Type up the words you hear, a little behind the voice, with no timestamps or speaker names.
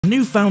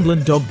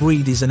Newfoundland dog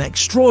breed is an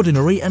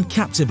extraordinary and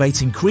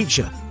captivating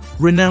creature,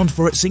 renowned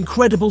for its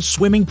incredible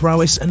swimming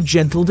prowess and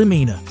gentle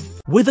demeanor.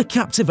 With a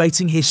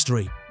captivating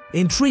history,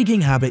 intriguing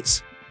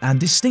habits, and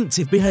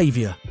distinctive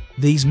behavior,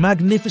 these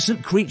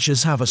magnificent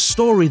creatures have a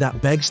story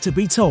that begs to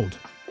be told.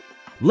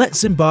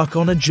 Let's embark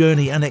on a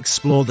journey and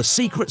explore the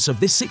secrets of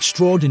this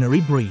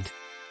extraordinary breed.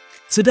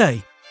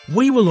 Today,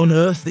 we will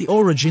unearth the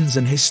origins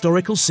and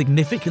historical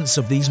significance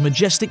of these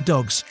majestic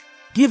dogs,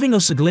 giving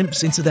us a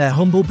glimpse into their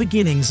humble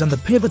beginnings and the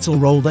pivotal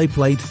role they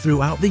played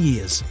throughout the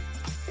years.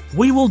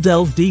 We will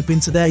delve deep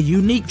into their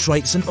unique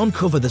traits and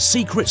uncover the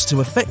secrets to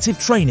effective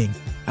training,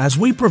 as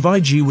we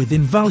provide you with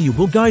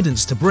invaluable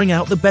guidance to bring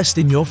out the best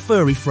in your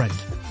furry friend.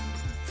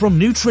 From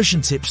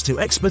nutrition tips to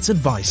expert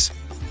advice,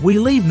 we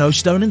leave no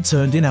stone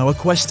unturned in our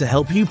quest to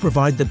help you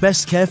provide the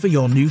best care for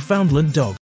your Newfoundland dog.